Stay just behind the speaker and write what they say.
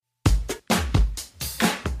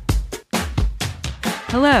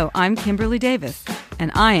Hello, I'm Kimberly Davis,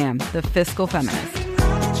 and I am the Fiscal Feminist.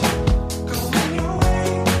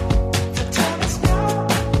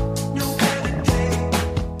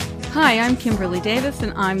 Hi, I'm Kimberly Davis,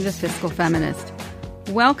 and I'm the Fiscal Feminist.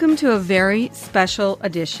 Welcome to a very special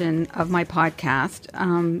edition of my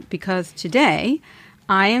podcast, because today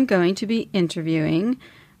I am going to be interviewing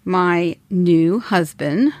my new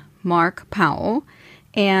husband, Mark Powell,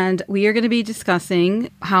 and we are going to be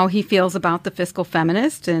discussing how he feels about the Fiscal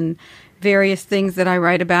Feminist and various things that I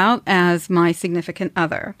write about as my significant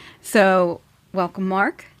other. So, welcome,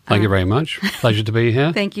 Mark. Thank you very much. Pleasure to be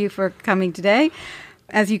here. Thank you for coming today.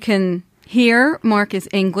 As you can hear, Mark is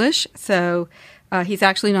English, so he's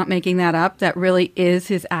actually not making that up. That really is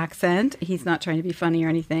his accent. He's not trying to be funny or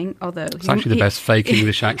anything, although... It's actually the best fake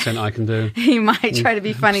English accent I can do. He might try to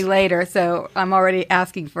be funny later, so I'm already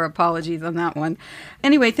asking for apologies on that one.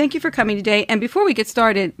 Anyway, thank you for coming today. And before we get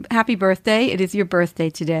started, happy birthday. It is your birthday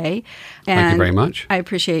today. And thank you very much. I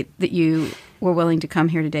appreciate that you were willing to come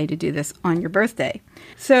here today to do this on your birthday.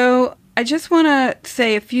 So I just want to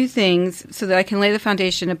say a few things so that I can lay the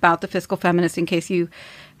foundation about the Fiscal Feminist in case you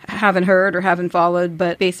haven't heard or haven't followed.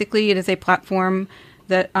 But basically, it is a platform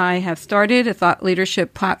that I have started, a thought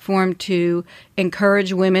leadership platform to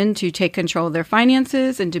encourage women to take control of their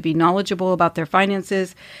finances and to be knowledgeable about their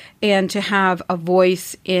finances and to have a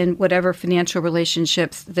voice in whatever financial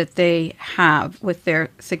relationships that they have with their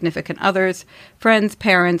significant others, friends,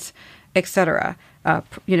 parents, etc.,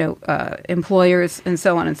 employers, and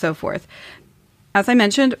so on and so forth. As I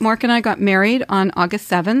mentioned, Mark and I got married on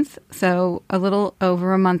August 7th, so a little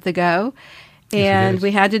over a month ago. And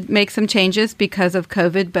we had to make some changes because of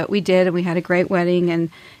COVID, but we did, and we had a great wedding, and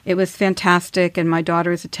it was fantastic, and my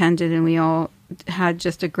daughters attended, and we all had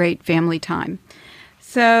just a great family time.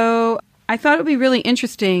 So I thought it would be really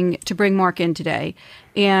interesting to bring Mark in today,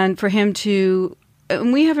 and for him to,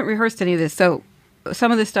 and we haven't rehearsed any of this, so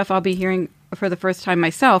some of this stuff I'll be hearing for the first time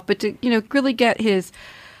myself, but to, really get his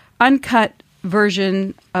uncut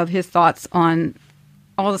version of his thoughts on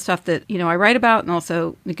all the stuff that, I write about, and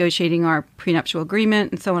also negotiating our prenuptial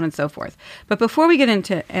agreement and so on and so forth. But before we get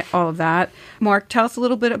into all of that, Mark, tell us a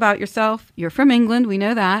little bit about yourself. You're from England. We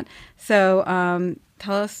know that. So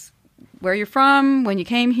tell us where you're from, when you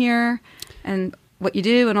came here, and what you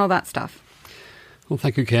do and all that stuff. Well,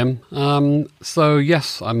 thank you, Kim. So,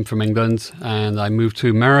 yes, I'm from England, and I moved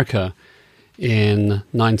to America in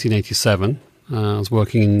 1987. I was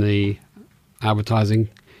working in the advertising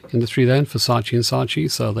industry then for Saatchi &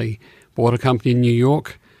 Saatchi, so they bought a company in New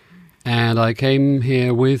York, and I came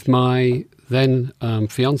here with my then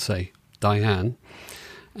fiancée, Diane,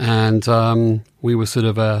 and we were sort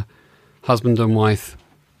of a husband and wife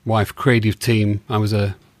creative team. I was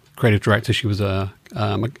a creative director, she was a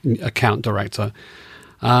account director,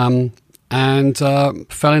 and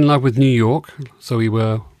fell in love with New York, so we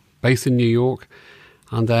were based in New York,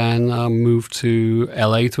 and then moved to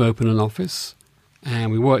LA to open an office,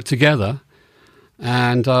 and we worked together.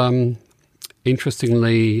 And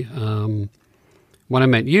interestingly, when I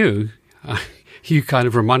met you, you kind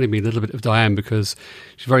of reminded me a little bit of Diane because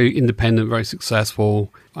she's very independent, very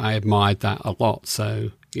successful. I admired that a lot.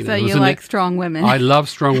 So you like strong women. I love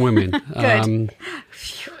strong women. Good.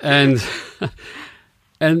 And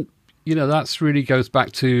that's really goes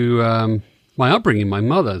back to my upbringing. My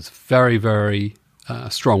mother's very, very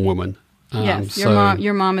strong woman. Yes,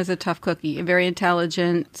 your mom is a tough cookie, a very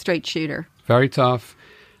intelligent, straight shooter. Very tough,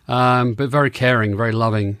 but very caring, very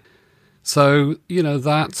loving. So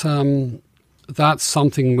that's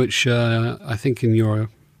something which I think in your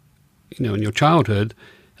childhood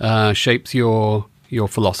shapes your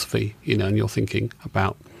philosophy, and your thinking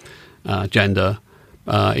about gender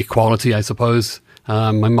equality, I suppose.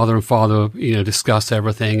 My mother and father, discussed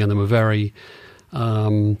everything, and they were very.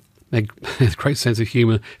 They had a great sense of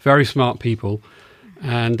humor, very smart people,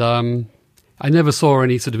 and I never saw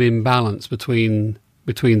any sort of imbalance between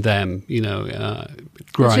them, growing up.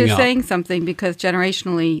 Which is saying something because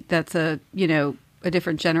generationally, that's a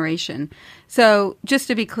different generation. So just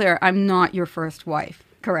to be clear, I'm not your first wife,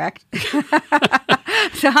 correct?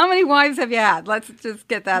 So how many wives have you had? Let's just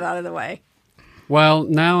get that out of the way. Well,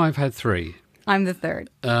 now I've had 3. I'm the third.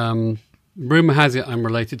 Rumor has it I'm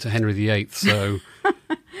related to Henry VIII, so...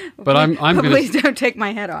 But I'm going to... Please don't take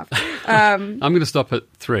my head off. I'm going to stop at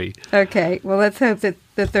 3. Okay. Well, let's hope that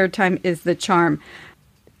the third time is the charm.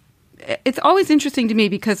 It's always interesting to me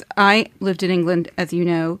because I lived in England, as you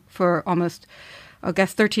know, for almost,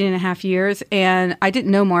 13 and a half years. And I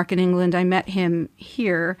didn't know Mark in England. I met him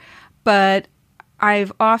here. But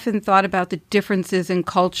I've often thought about the differences in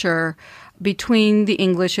culture between the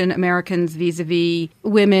English and Americans vis-a-vis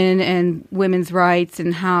women and women's rights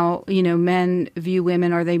and how, men view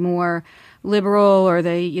women. Are they more liberal? Or are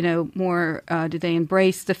they, more, do they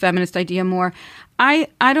embrace the feminist idea more? I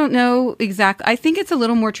don't know exactly. I think it's a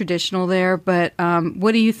little more traditional there, but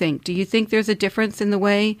what do you think? Do you think there's a difference in the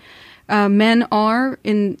way men are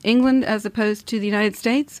in England as opposed to the United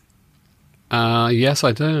States? Yes,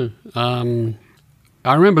 I do.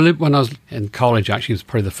 I remember when I was in college, actually, it was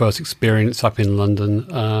probably the first experience up in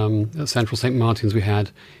London. At Central St. Martin's, we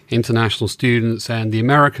had international students, and the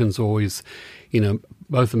Americans always,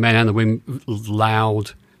 both the men and the women,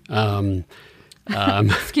 loud,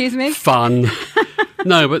 excuse me? Fun.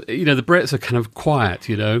 No, but, the Brits are kind of quiet,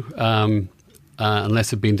 unless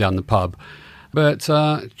they've been down the pub. But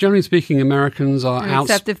generally speaking, Americans are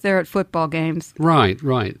except if they're at football games. Right.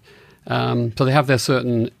 So they have their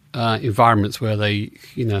certain environments where they,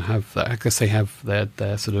 have, I guess they have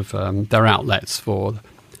their sort of, their outlets for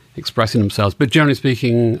expressing themselves. But generally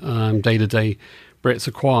speaking, day to day, Brits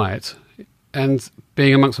are quiet. And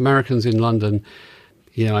being amongst Americans in London,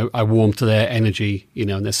 I warm to their energy,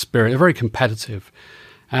 and their spirit. They're very competitive.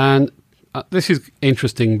 And this is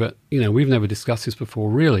interesting, but, we've never discussed this before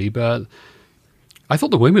really, but I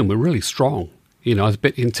thought the women were really strong. I was a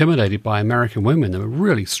bit intimidated by American women. They were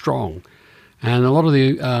really strong. And a lot of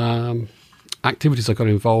the activities I got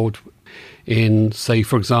involved in, say,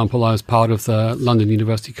 for example, I was part of the London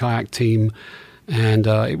University kayak team, and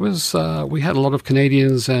it was we had a lot of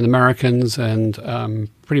Canadians and Americans and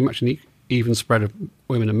pretty much an even spread of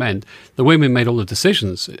women and men. The women made all the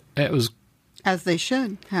decisions. It was... As they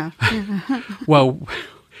should have. Well,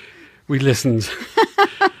 we listened.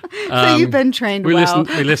 So you've been trained we well.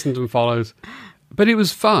 We listened and followed. But it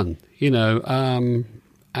was fun, and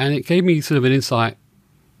it gave me sort of an insight,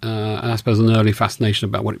 and I suppose an early fascination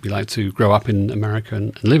about what it'd be like to grow up in America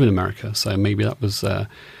and live in America. So maybe that was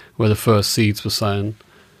where the first seeds were sown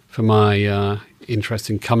for my interest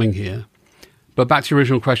in coming here. But back to your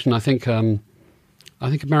original question, I think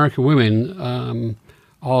American women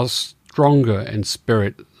are stronger in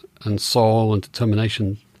spirit and soul and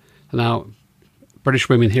determination. Now, British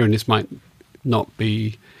women hearing this might not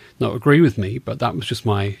agree with me, but that was just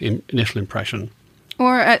my initial impression.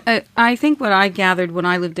 Or I think what I gathered when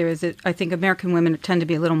I lived there is that I think American women tend to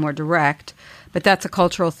be a little more direct, but that's a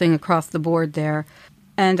cultural thing across the board there.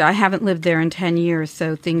 And I haven't lived there in 10 years,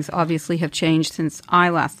 so things obviously have changed since I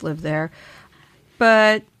last lived there.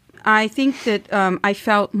 But I think that I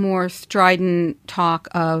felt more strident talk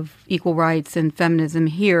of equal rights and feminism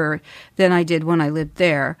here than I did when I lived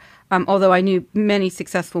there. Although I knew many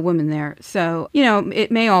successful women there. So, it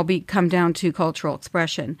may all come down to cultural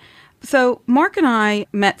expression. So Mark and I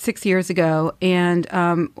met 6 years ago, and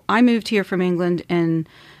I moved here from England in,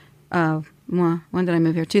 when did I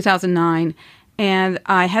move here? 2009. And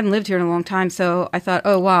I hadn't lived here in a long time, so I thought,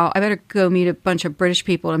 oh, wow, I better go meet a bunch of British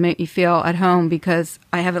people to make me feel at home because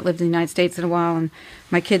I haven't lived in the United States in a while, and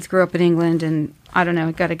my kids grew up in England, and I don't know,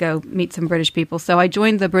 I've got to go meet some British people. So I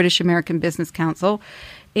joined the British American Business Council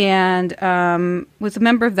and was a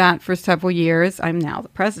member of that for several years. I'm now the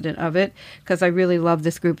president of it because I really love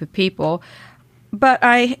this group of people. But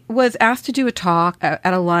I was asked to do a talk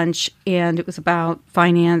at a lunch, and it was about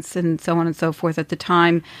finance and so on and so forth. At the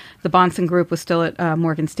time, the Bonson Group was still at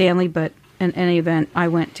Morgan Stanley, but in any event, I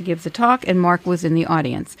went to give the talk, and Mark was in the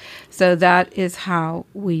audience. So that is how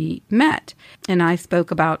we met. And I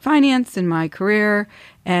spoke about finance and my career,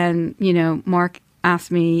 and, Mark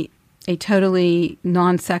asked me a totally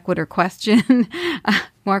non sequitur question.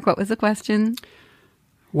 Mark, what was the question?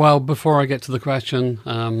 Well, before I get to the question,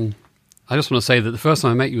 I just want to say that the first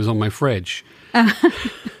time I met you was on my fridge.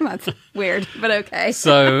 That's weird, but okay.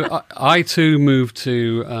 So I too moved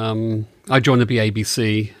to, I joined the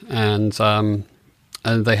BABC, and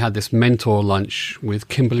they had this mentor lunch with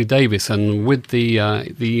Kimberly Davis, and with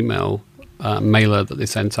the email mailer that they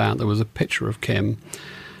sent out, there was a picture of Kim,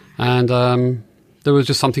 and there was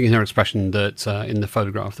just something in her expression that in the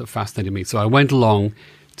photograph that fascinated me. So I went along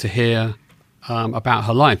to hear about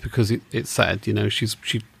her life because it said,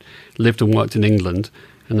 she lived and worked in England,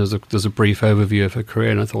 and there's a brief overview of her career,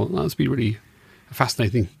 and I thought that would be really a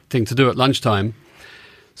fascinating thing to do at lunchtime.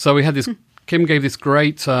 So we had this. Kim gave this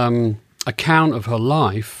great account of her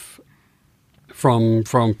life from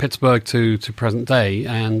Pittsburgh to present day,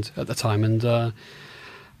 and at the time, and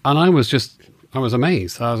I was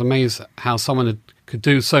amazed. I was amazed how someone could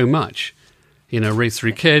do so much. Raise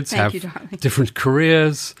 3 kids, have different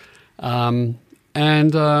careers, and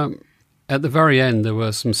at the very end, there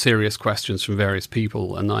were some serious questions from various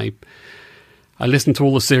people, and I listened to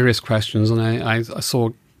all the serious questions, and I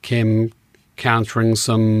saw Kim countering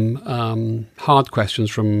some hard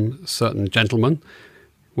questions from certain gentlemen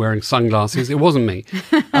wearing sunglasses. It wasn't me.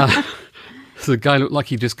 So the guy looked like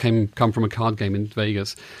he just come from a card game in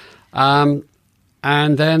Vegas. And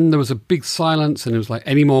then there was a big silence, and it was like,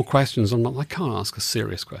 any more questions? I'm like, I can't ask a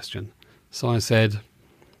serious question. So I said,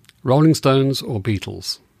 Rolling Stones or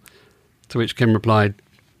Beatles? To which Kim replied,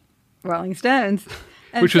 Rolling Stones.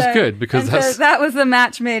 Which was good, because that was the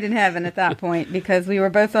match made in heaven at that point, because we were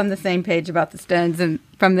both on the same page about the Stones, and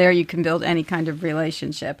from there you can build any kind of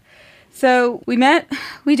relationship. So we met,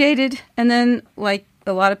 we dated, and then, like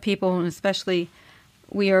a lot of people, and especially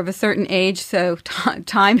we are of a certain age, so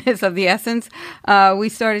time is of the essence, we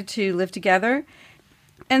started to live together.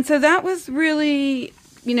 And so that was really,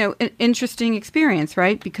 an interesting experience,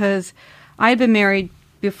 right? Because I had been married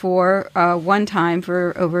before one time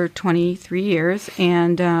for over 23 years.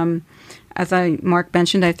 And as Mark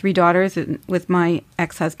mentioned, I have 3 daughters with my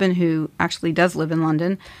ex-husband, who actually does live in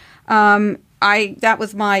London. That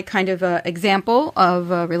was my kind of example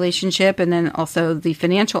of a relationship, and then also the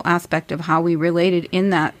financial aspect of how we related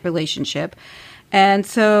in that relationship. And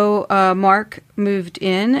so Mark moved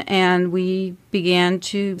in, and we began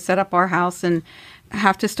to set up our house and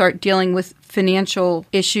have to start dealing with financial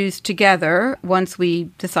issues together once we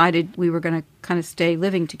decided we were going to kind of stay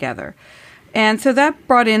living together. And so that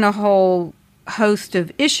brought in a whole host of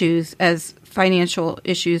issues, as financial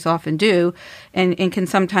issues often do, and can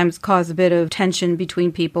sometimes cause a bit of tension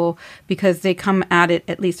between people because they come at it,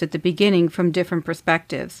 at least at the beginning, from different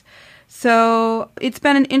perspectives. So it's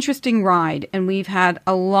been an interesting ride, and we've had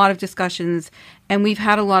a lot of discussions, and we've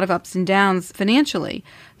had a lot of ups and downs financially.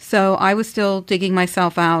 So I was still digging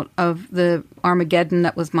myself out of the Armageddon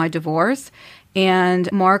that was my divorce,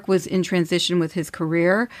 and Mark was in transition with his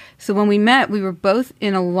career. So when we met, we were both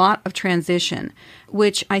in a lot of transition,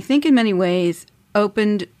 which I think in many ways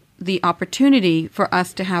opened the opportunity for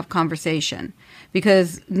us to have conversation,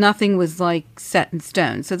 because nothing was like set in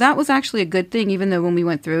stone. So that was actually a good thing, even though when we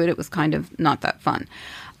went through it, it was kind of not that fun.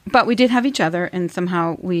 But we did have each other, and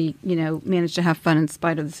somehow we, managed to have fun in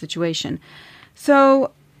spite of the situation.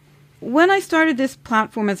 So when I started this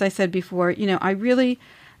platform, as I said before,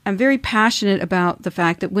 I'm very passionate about the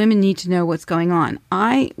fact that women need to know what's going on.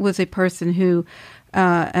 I was a person who,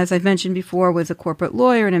 as I've mentioned before, was a corporate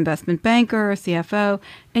lawyer, an investment banker, a CFO,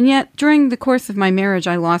 and yet during the course of my marriage,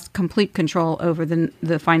 I lost complete control over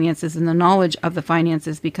the finances and the knowledge of the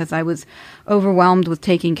finances, because I was overwhelmed with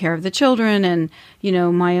taking care of the children and,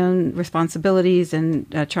 my own responsibilities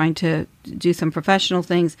and trying to do some professional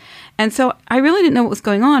things. And so I really didn't know what was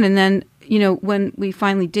going on. And then, when we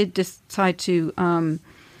finally did decide to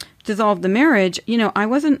dissolve the marriage, I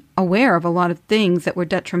wasn't aware of a lot of things that were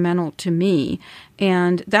detrimental to me,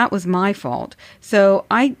 and that was my fault. So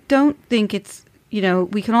I don't think it's,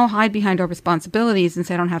 we can all hide behind our responsibilities and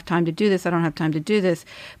say, I don't have time to do this, I don't have time to do this.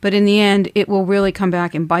 But in the end, it will really come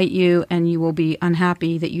back and bite you, and you will be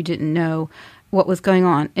unhappy that you didn't know what was going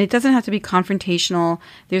on. And it doesn't have to be confrontational.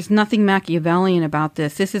 There's nothing Machiavellian about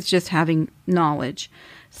this. This is just having knowledge.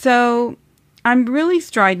 So I'm really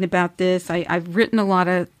strident about this. I've written a lot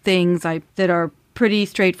of things that are pretty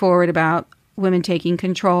straightforward about women taking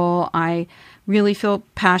control. I really feel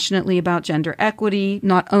passionately about gender equity,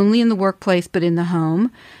 not only in the workplace, but in the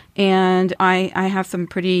home. And I have some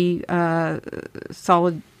pretty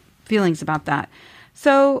solid feelings about that.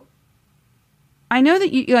 So I know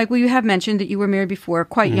that you have mentioned that you were married before,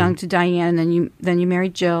 quite young, to Diane, and then you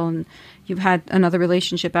married Jill, and you've had another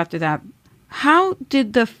relationship after that. How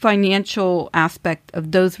did the financial aspect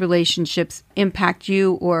of those relationships impact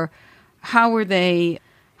you, or how did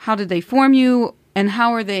they form you, and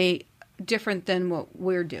how are they different than what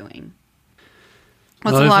we're doing?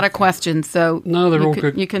 That's a lot of questions, so they're all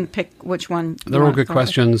good. You can pick which one. They're all good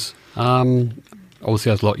questions. Obviously,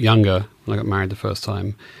 I was a lot younger when I got married the first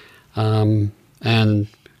time. And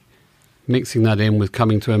mixing that in with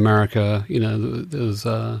coming to America, there's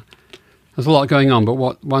a lot going on. But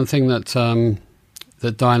one thing that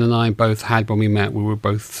Diane and I both had when we met, we were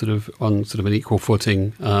both sort of on sort of an equal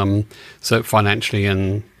footing, so financially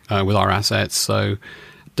and with our assets. So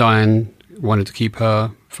Diane wanted to keep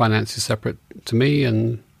her finances separate to me,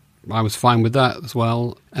 and I was fine with that as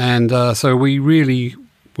well. And so we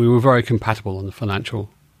were very compatible on the financial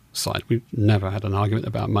side. We never had an argument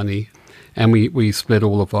about money. And we split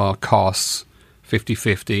all of our costs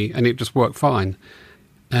 50-50, and it just worked fine.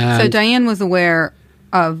 And so Diane was aware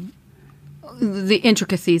of the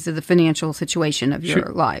intricacies of the financial situation of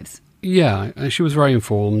your lives. Yeah, and she was very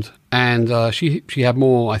informed, and she had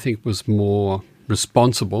was more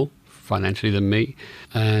responsible financially than me,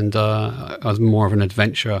 and I was more of an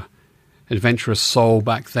adventurer adventurous soul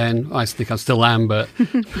back then. I think I still am, but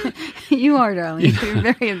you are, darling.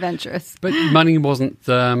 You're very adventurous. But money wasn't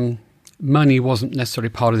necessarily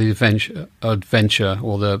part of the adventure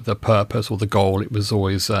or the purpose or the goal. It was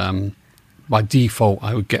always by default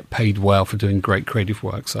I would get paid well for doing great creative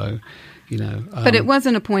work. So, but it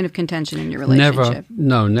wasn't a point of contention in your relationship.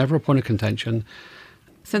 Never a point of contention.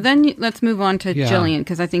 So then let's move on to Jillian,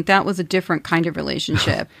 because I think that was a different kind of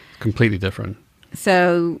relationship. Completely different.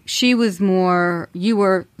 So she was you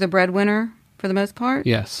were the breadwinner for the most part?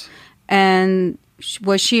 Yes. And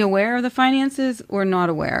was she aware of the finances or not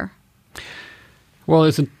aware? Well,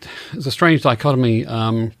 it's a strange dichotomy.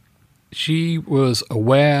 She was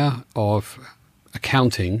aware of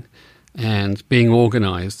accounting and being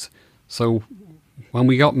organized. So when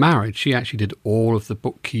we got married, she actually did all of the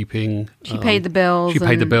bookkeeping. She paid the bills. She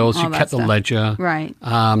paid the bills. She kept the ledger. Right.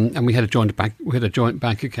 And we had a joint bank. We had a joint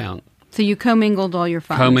bank account. So you commingled all your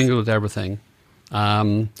funds. Commingled everything,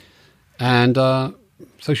 so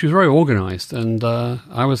she was very organized, and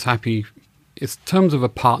I was happy. In terms of a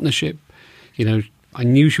partnership, I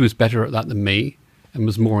knew she was better at that than me, and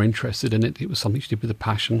was more interested in it. It was something she did with a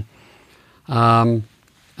passion.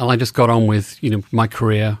 And I just got on with, my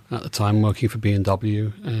career at the time, working for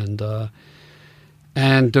B&W and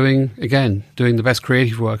doing the best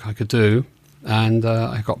creative work I could do. And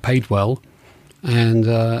I got paid well.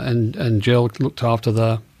 And Jill looked after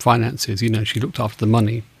the finances. She looked after the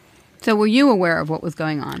money. So were you aware of what was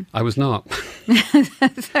going on? I was not.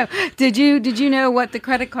 So did you know what the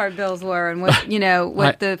credit card bills were and what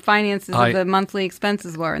what the finances of the monthly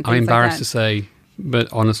expenses were and things I'm embarrassed to say,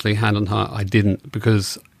 but honestly, hand on heart, I didn't,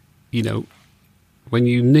 because when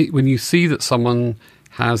you see that someone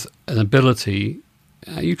has an ability,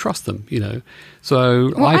 you trust them. So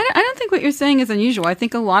I don't think what you're saying is unusual. I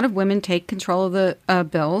think a lot of women take control of the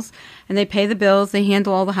bills, and they pay the bills. They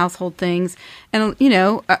handle all the household things, and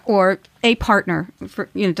or a partner. For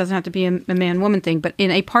it doesn't have to be a man-woman thing, but in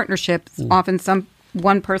a partnership, often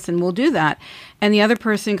one person will do that, and the other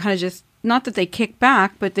person kind of just, not that they kick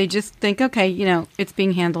back, but they just think, okay, it's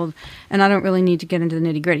being handled, and I don't really need to get into the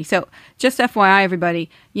nitty-gritty. So just FYI, everybody,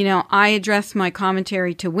 I address my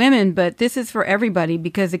commentary to women, but this is for everybody,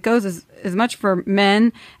 because it goes as much for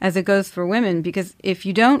men as it goes for women, because if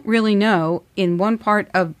you don't really know in one part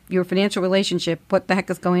of your financial relationship what the heck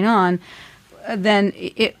is going on, then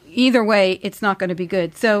either way, it's not going to be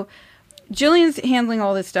good. So Jillian's handling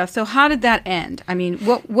all this stuff. So how did that end? I mean,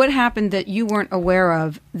 what happened that you weren't aware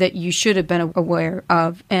of that you should have been aware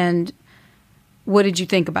of, and what did you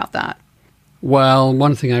think about that? Well,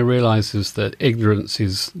 one thing I realized is that ignorance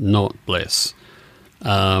is not bliss.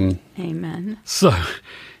 Amen. So,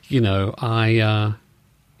 I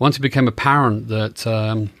once it became apparent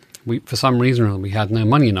that we, for some reason, we had no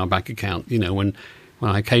money in our bank account. When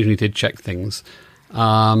I occasionally did check things.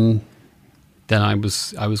 Then I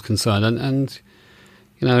was concerned, and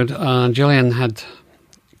Jillian had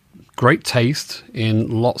great taste in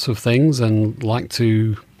lots of things and liked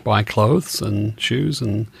to buy clothes and shoes,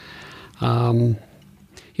 and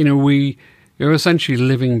we were essentially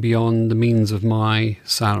living beyond the means of my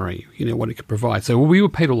salary, what it could provide. So we were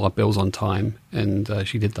paid all our bills on time, and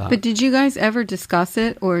she did that. But did you guys ever discuss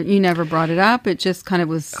it, or you never brought it up? It just kind of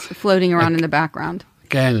was floating around in the background.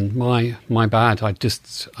 Again, my bad. I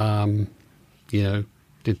just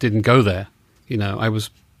didn't go there. I was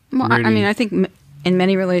really, I think in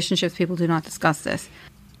many relationships, people do not discuss this.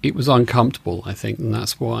 It was uncomfortable, I think, and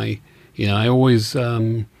that's why, I always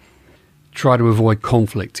try to avoid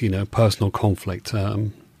conflict, personal conflict,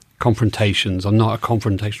 confrontations. I'm not a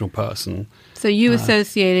confrontational person. So you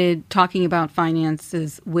associated talking about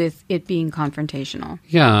finances with it being confrontational?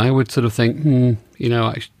 Yeah, I would sort of think,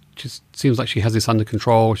 it just seems like she has this under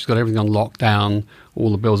control. She's got everything on lockdown.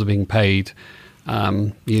 All the bills are being paid.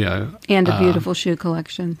 And a beautiful shoe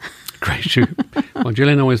collection. Great shoe. Well,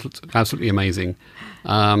 Jillian always looked absolutely amazing.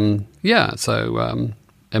 So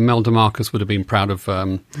Mel DeMarcus would have been proud of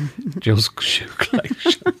Jill's shoe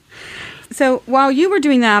collection. So while you were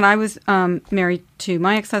doing that, I was married to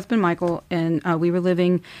my ex-husband, Michael, and we were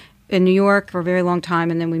living in New York for a very long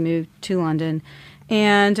time, and then we moved to London.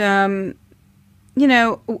 And,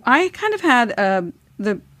 I kind of had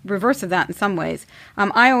the reverse of that in some ways.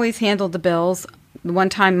 I always handled the bills. One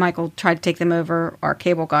time Michael tried to take them over. Our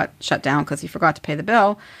cable got shut down because he forgot to pay the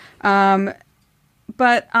bill.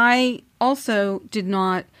 But I also did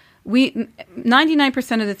not...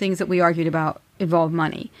 99% of the things that we argued about involved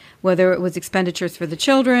money, whether it was expenditures for the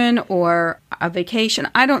children or a vacation.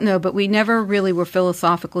 I don't know, but we never really were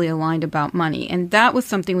philosophically aligned about money. And that was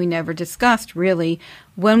something we never discussed really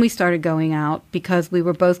when we started going out, because we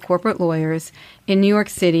were both corporate lawyers in New York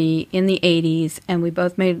City in the 80s, and we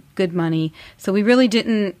both made good money. So we really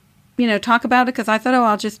didn't, talk about it, because I thought,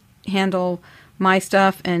 I'll just handle my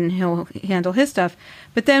stuff and he'll handle his stuff.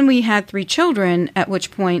 But then we had 3 children, at which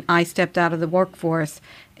point I stepped out of the workforce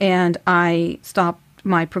and I stopped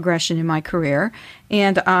my progression in my career.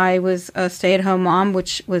 And I was a stay-at-home mom,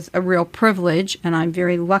 which was a real privilege, and I'm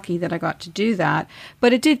very lucky that I got to do that.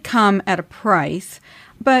 But it did come at a price.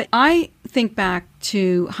 But I think back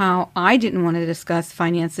to how I didn't want to discuss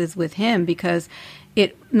finances with him, because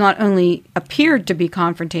it not only appeared to be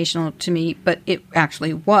confrontational to me, but it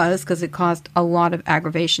actually was, because it caused a lot of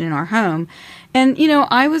aggravation in our home. And,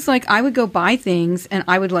 I was like, I would go buy things and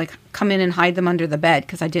I would like come in and hide them under the bed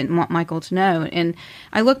because I didn't want Michael to know. And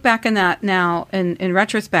I look back on that now in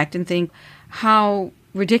retrospect and think how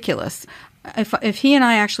ridiculous. If he and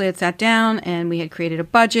I actually had sat down and we had created a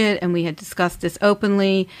budget and we had discussed this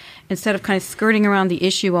openly, instead of kind of skirting around the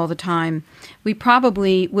issue all the time, we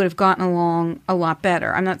probably would have gotten along a lot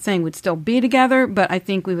better. I'm not saying we'd still be together, but I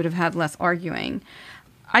think we would have had less arguing.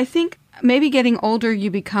 I think maybe getting older, you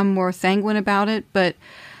become more sanguine about it, but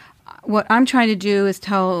what I'm trying to do is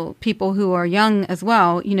tell people who are young as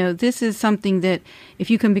well, this is something that if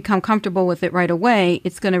you can become comfortable with it right away,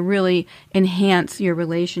 it's going to really enhance your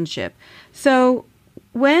relationship. So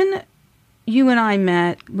when you and I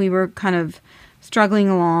met, we were kind of struggling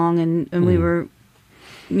along and we were,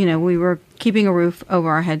 we were keeping a roof over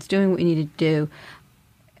our heads, doing what we needed to do.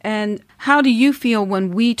 And how do you feel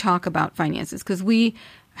when we talk about finances? Because we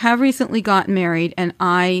have recently gotten married, and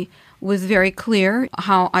I was very clear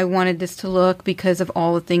how I wanted this to look because of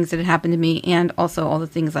all the things that had happened to me and also all the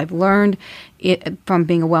things I've learned from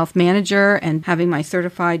being a wealth manager and having my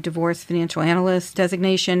certified divorce financial analyst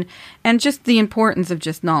designation, and just the importance of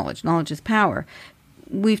just knowledge. Knowledge is power.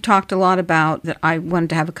 We've talked a lot about that I wanted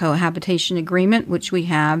to have a cohabitation agreement, which we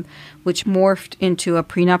have, which morphed into a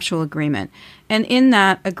prenuptial agreement. And in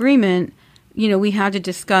that agreement, we had to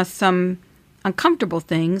discuss some uncomfortable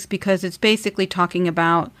things because it's basically talking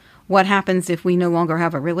about what happens if we no longer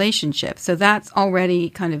have a relationship. So that's already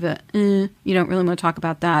kind of you don't really want to talk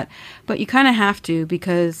about that. But you kind of have to,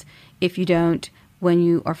 because if you don't, when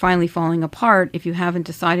you are finally falling apart, if you haven't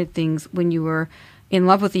decided things when you were in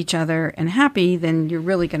love with each other and happy, then you're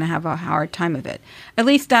really going to have a hard time of it. At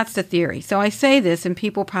least that's the theory. So I say this and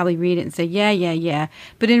people probably read it and say, yeah.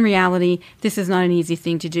 But in reality, this is not an easy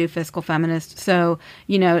thing to do, Fiscal Feminist. So,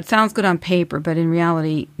 it sounds good on paper, but in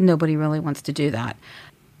reality, nobody really wants to do that.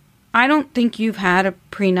 I don't think you've had a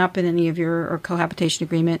prenup in any of or cohabitation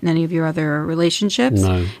agreement in any of your other relationships.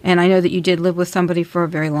 No. And I know that you did live with somebody for a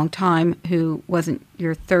very long time who wasn't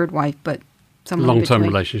your third wife, but someone long-term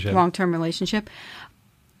relationship. Long-term relationship.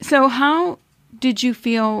 So how did you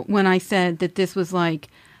feel when I said that this was like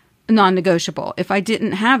non-negotiable? If I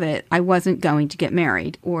didn't have it, I wasn't going to get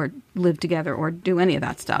married or live together or do any of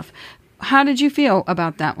that stuff. How did you feel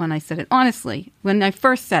about that when I said it? Honestly, when I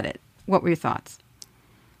first said it, what were your thoughts?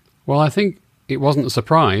 Well, I think it wasn't a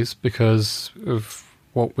surprise because of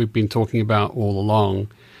what we've been talking about all along,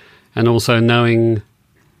 and also knowing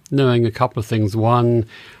a couple of things. One,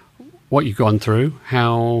 what you've gone through,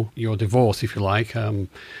 how your divorce, if you like, and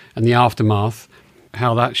the aftermath,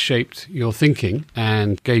 how that shaped your thinking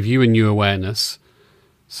and gave you a new awareness.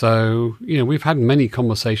 So, we've had many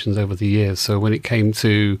conversations over the years. So when it came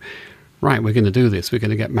to, right, we're going to do this, we're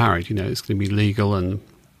going to get married, it's going to be legal. And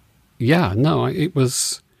it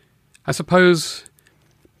was, I suppose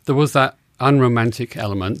there was that unromantic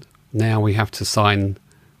element. Now we have to sign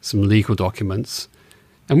some legal documents.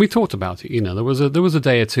 And we talked about it, there was a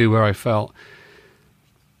day or two where I felt,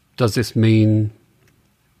 does this mean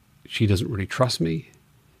she doesn't really trust me?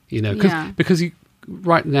 Because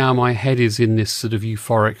right now my head is in this sort of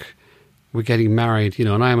euphoric, we're getting married,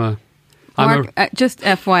 and Mark, just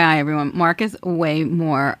FYI, everyone, Mark is way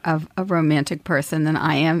more of a romantic person than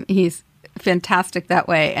I am. He's fantastic that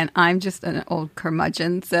way, and I'm just an old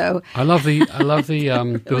curmudgeon. So I love the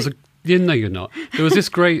there was a. No, you're not. There was this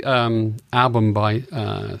great album by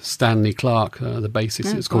Stanley Clarke, the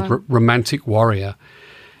bassist. It's called Romantic Warrior,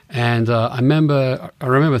 and I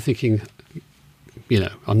remember thinking,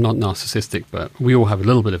 I'm not narcissistic, but we all have a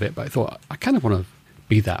little bit of it. But I thought I kind of want to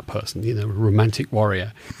be that person, a romantic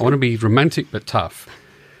warrior. I want to be romantic but tough.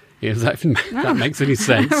 If that makes any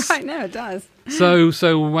sense, right? No, it does. So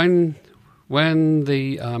when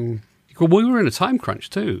the we were in a time crunch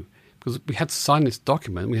too. Because we had to sign this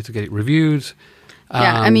document, we had to get it reviewed.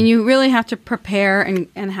 Yeah, I mean, you really have to prepare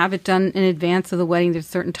and have it done in advance of the wedding. There's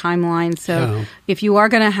certain timelines. So if you are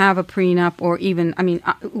going to have a prenup or even, I mean,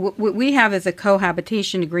 what we have is a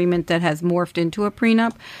cohabitation agreement that has morphed into a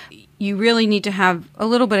prenup. You really need to have a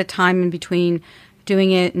little bit of time in between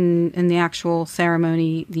doing it in the actual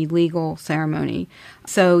ceremony, the legal ceremony.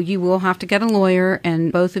 So you will have to get a lawyer,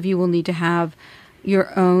 and both of you will need to have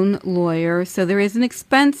your own lawyer. So there is an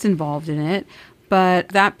expense involved in it. But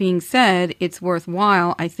that being said, it's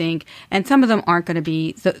worthwhile, I think. And some of them aren't going to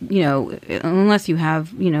be, unless you have,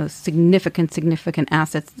 significant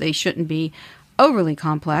assets, they shouldn't be overly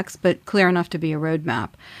complex, but clear enough to be a roadmap.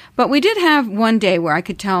 But we did have one day where I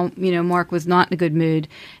could tell, Mark was not in a good mood,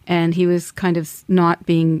 and he was kind of not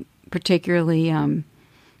being particularly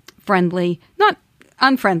friendly. Not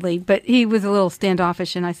unfriendly, but he was a little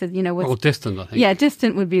standoffish, and I said, Well, distant, I think. Yeah,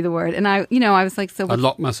 distant would be the word. And I was like, so... I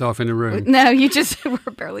locked myself in a room. No, you just were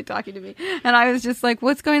barely talking to me. And I was just like,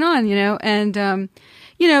 what's going on, And,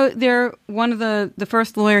 one of the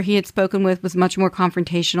first lawyer he had spoken with was much more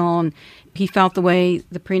confrontational, and he felt the way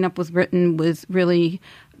the prenup was written was really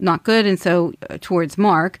not good, and so towards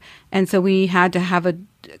Mark. And so we had to have a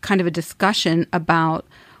kind of a discussion about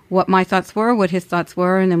what my thoughts were, what his thoughts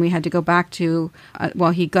were, and then we had to go back to,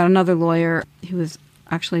 he got another lawyer who was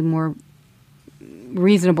actually more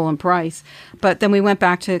reasonable in price. But then we went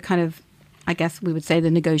back to kind of, I guess we would say,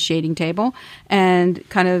 the negotiating table and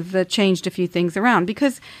kind of changed a few things around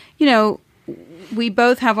because, we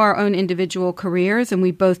both have our own individual careers and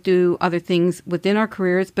we both do other things within our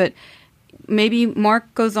careers, but maybe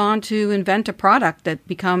Mark goes on to invent a product that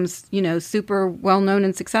becomes, super well-known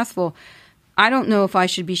and successful. I don't know if I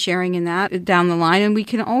should be sharing in that down the line, and we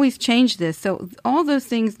can always change this. So all those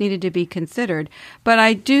things needed to be considered. But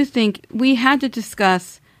I do think we had to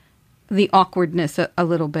discuss the awkwardness a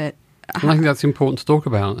little bit. And I think that's important to talk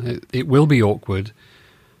about. It will be awkward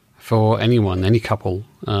for anyone, any couple,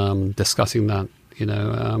 discussing that,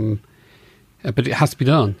 but it has to be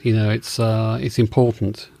done. It's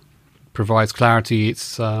important, provides clarity.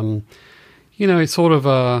 It's, it's sort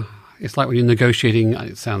of it's like when you're negotiating,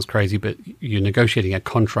 it sounds crazy, but you're negotiating a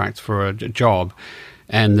contract for a job,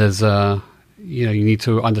 and there's you need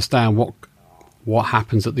to understand what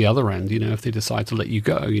happens at the other end, if they decide to let you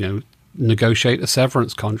go, negotiate a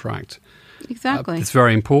severance contract. Exactly. It's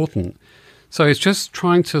very important. So it's just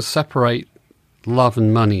trying to separate love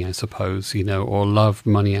and money, I suppose, or love,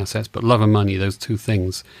 money, assets, but love and money, those two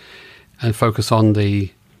things, and focus on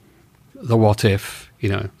the what if.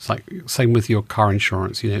 It's like same with your car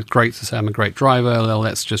insurance. It's great to say I'm a great driver.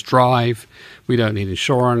 Let's just drive. We don't need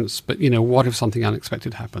insurance. But what if something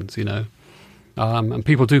unexpected happens? And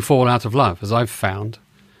people do fall out of love, as I've found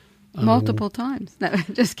multiple times. No,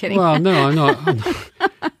 just kidding. Well, no, I'm not.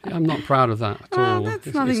 I'm not proud of that at all. That's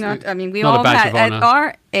nothing. I mean, we all had at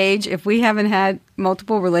our age. If we haven't had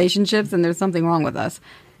multiple relationships, then there's something wrong with us,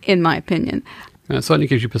 in my opinion. It certainly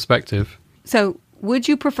gives you perspective. So. Would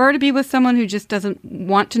you prefer to be with someone who just doesn't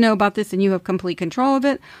want to know about this and you have complete control of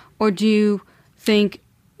it? Or do you think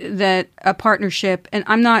that a partnership, and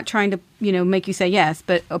I'm not trying to, make you say yes,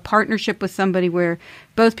 but a partnership with somebody where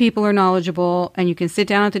both people are knowledgeable and you can sit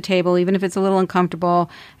down at the table, even if it's a little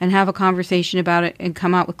uncomfortable, and have a conversation about it and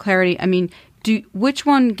come out with clarity? I mean, which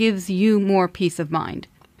one gives you more peace of mind?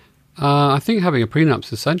 I think having a prenup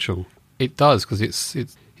is essential. It does, because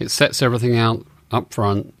it sets everything out up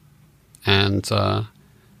front. And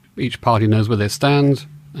each party knows where they stand,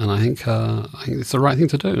 and I think it's the right thing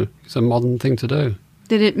to do. It's a modern thing to do.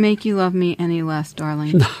 Did it make you love me any less,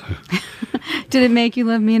 darling? No. Did it make you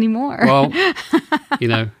love me any more? Well,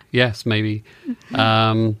 yes, maybe.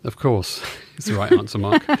 Of course, it's the right answer,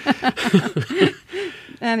 Mark.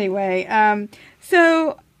 Anyway,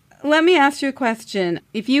 so let me ask you a question.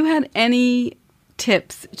 If you had any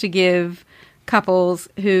tips to give couples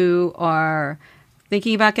who are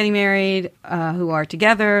thinking about getting married, who are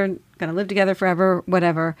together, going to live together forever,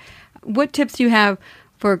 whatever. What tips do you have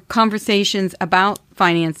for conversations about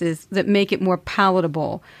finances that make it more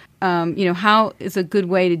palatable? How is a good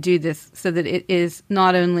way to do this so that it is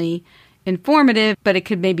not only informative, but it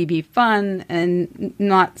could maybe be fun and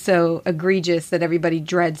not so egregious that everybody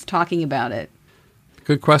dreads talking about it?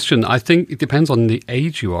 Good question. I think it depends on the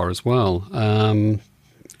age you are as well.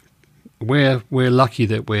 We're lucky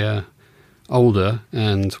that we're older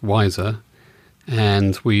and wiser,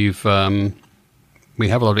 and we have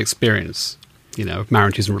a lot of experience, of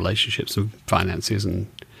marriages and relationships and finances and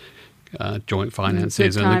joint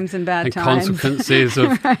finances, good times and bad times, consequences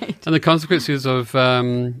of right. and the consequences of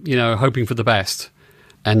hoping for the best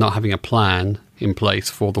and not having a plan in place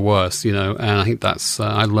for the worst. And I think that's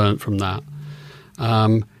I learned from that.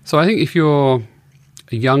 So I think if you're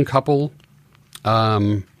a young couple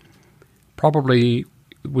probably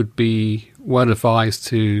would be well advised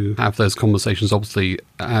to have those conversations, obviously,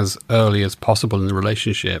 as early as possible in the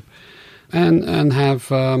relationship, and have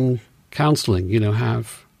counseling,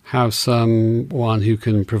 have someone who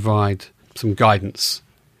can provide some guidance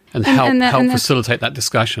and help facilitate that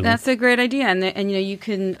discussion. That's a great idea. And you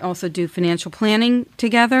can also do financial planning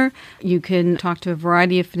together. You can talk to a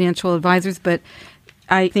variety of financial advisors, but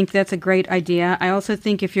I think that's a great idea. I also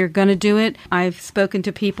think if you're going to do it, I've spoken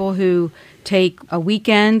to people who take a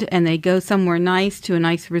weekend and they go somewhere nice, to a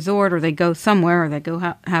nice resort, or they go somewhere, or they go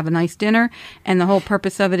have a nice dinner. And the whole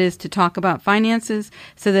purpose of it is to talk about finances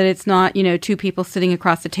so that it's not, two people sitting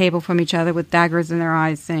across the table from each other with daggers in their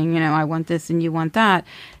eyes saying, I want this and you want that.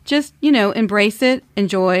 Just, embrace it,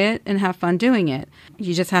 enjoy it, and have fun doing it.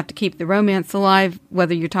 You just have to keep the romance alive,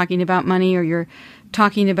 whether you're talking about money or you're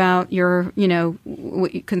talking about your,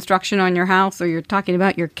 construction on your house, or you're talking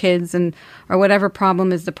about your kids or whatever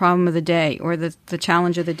problem is the problem of the day or the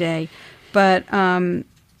challenge of the day. But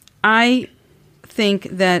I think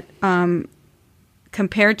that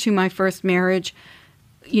compared to my first marriage,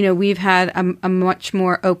 we've had a much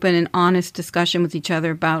more open and honest discussion with each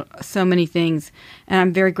other about so many things. And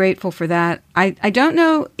I'm very grateful for that. I don't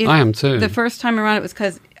know if I am too. The first time around it was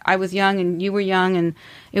because I was young and you were young and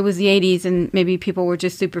it was the 80s and maybe people were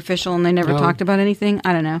just superficial and they never talked about anything.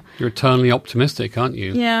 I don't know. You're eternally optimistic, aren't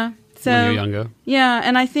you? Yeah. So, when you're younger. Yeah,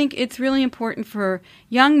 and I think it's really important for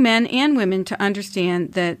young men and women to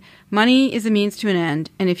understand that money is a means to an end.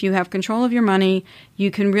 And if you have control of your money, you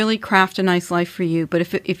can really craft a nice life for you. But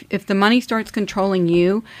if the money starts controlling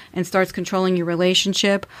you and starts controlling your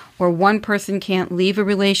relationship, or one person can't leave a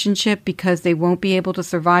relationship because they won't be able to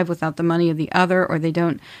survive without the money of the other, or they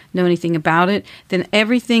don't know anything about it, then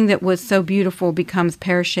everything that was so beautiful becomes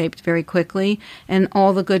pear-shaped very quickly, and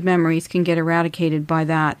all the good memories can get eradicated by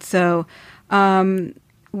that. So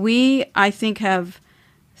we, I think, have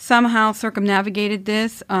somehow circumnavigated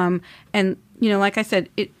this. And, like I said,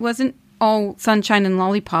 it wasn't all sunshine and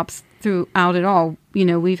lollipops throughout it all.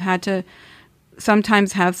 We've had to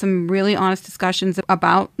sometimes have some really honest discussions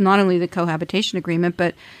about not only the cohabitation agreement,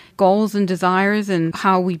 but goals and desires and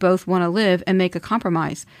how we both want to live and make a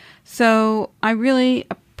compromise. So I really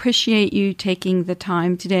appreciate you taking the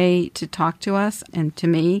time today to talk to us and to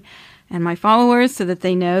me and my followers, so that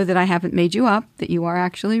they know that I haven't made you up, that you are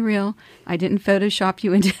actually real. I didn't Photoshop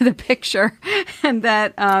you into the picture, and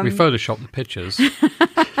that we Photoshopped the pictures.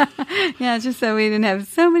 Yeah, just so we didn't have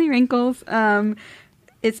so many wrinkles.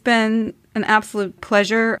 It's been an absolute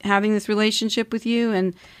pleasure having this relationship with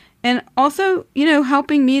you, and also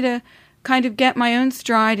helping me to kind of get my own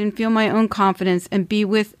stride and feel my own confidence and be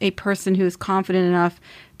with a person who is confident enough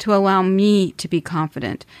to allow me to be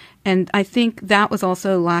confident. And I think that was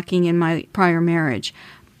also lacking in my prior marriage.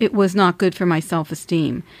 It was not good for my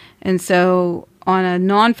self-esteem. And so on a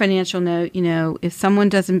non-financial note, if someone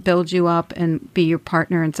doesn't build you up and be your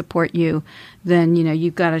partner and support you, then,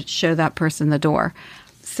 you've got to show that person the door.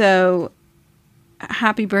 So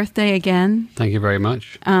happy birthday again. Thank you very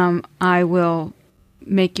much. I will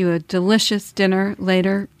make you a delicious dinner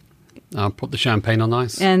later. I'll put the champagne on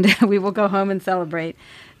ice. And we will go home and celebrate.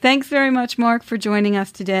 Thanks very much, Mark, for joining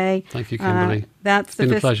us today. Thank you, Kimberly. It's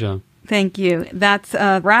been a pleasure. Thank you. That's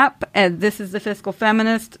a wrap. This is the Fiscal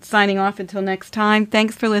Feminist signing off until next time.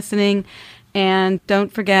 Thanks for listening. And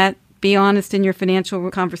don't forget, be honest in your financial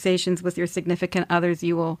conversations with your significant others.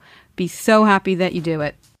 You will be so happy that you do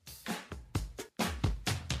it.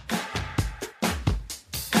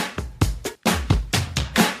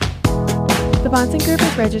 The Bonson Group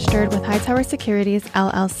is registered with Hightower Securities,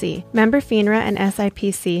 LLC, member FINRA and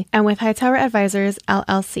SIPC, and with Hightower Advisors,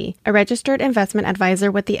 LLC, a registered investment advisor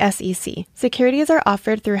with the SEC. Securities are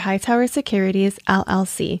offered through Hightower Securities,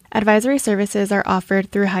 LLC. Advisory services are offered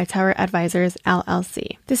through Hightower Advisors,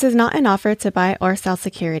 LLC. This is not an offer to buy or sell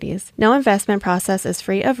securities. No investment process is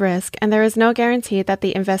free of risk, and there is no guarantee that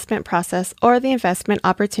the investment process or the investment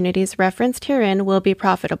opportunities referenced herein will be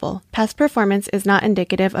profitable. Past performance is not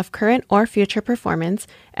indicative of current or future performance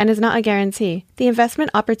and is not a guarantee. The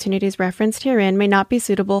investment opportunities referenced herein may not be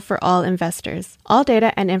suitable for all investors. All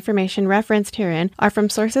data and information referenced herein are from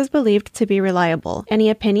sources believed to be reliable.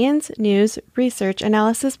 Any opinions, news, research,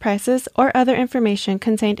 analysis, prices, or other information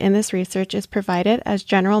contained in this research is provided as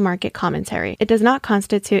general market commentary. It does not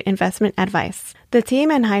constitute investment advice. The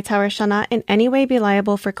team and Hightower shall not in any way be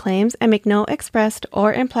liable for claims and make no expressed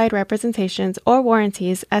or implied representations or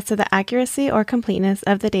warranties as to the accuracy or completeness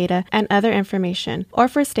of the data and other information, or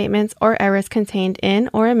for statements or errors contained in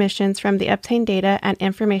or omissions from the obtained data and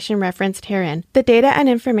information referenced herein. The data and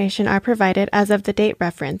information are provided as of the date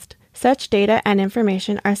referenced. Such data and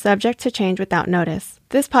information are subject to change without notice.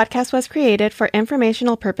 This podcast was created for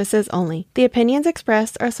informational purposes only. The opinions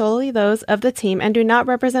expressed are solely those of the team and do not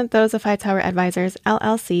represent those of Hightower Advisors,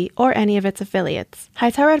 LLC, or any of its affiliates.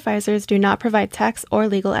 Hightower Advisors do not provide tax or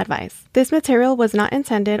legal advice. This material was not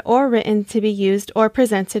intended or written to be used or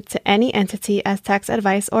presented to any entity as tax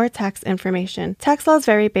advice or tax information. Tax laws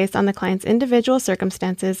vary based on the client's individual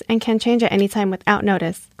circumstances and can change at any time without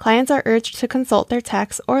notice. Clients are urged to consult their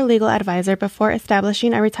tax or legal advisor before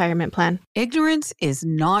establishing a retirement plan. Ignorance is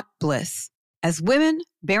not bliss. As women,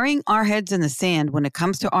 burying our heads in the sand when it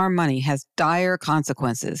comes to our money has dire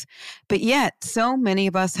consequences. But yet, so many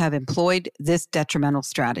of us have employed this detrimental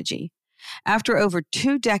strategy. After over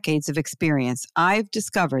 2 decades of experience, I've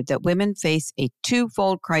discovered that women face a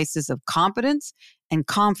twofold crisis of competence and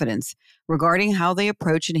confidence regarding how they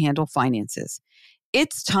approach and handle finances.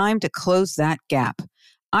 It's time to close that gap.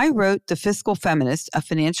 I wrote The Fiscal Feminist, a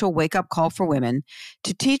financial wake-up call for women,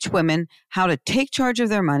 to teach women how to take charge of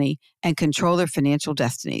their money and control their financial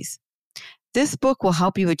destinies. This book will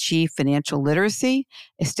help you achieve financial literacy,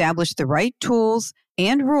 establish the right tools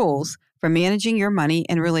and rules for managing your money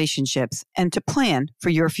and relationships, and to plan for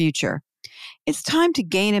your future. It's time to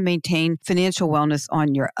gain and maintain financial wellness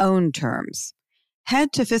on your own terms.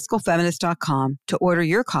 Head to fiscalfeminist.com to order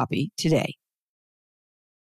your copy today.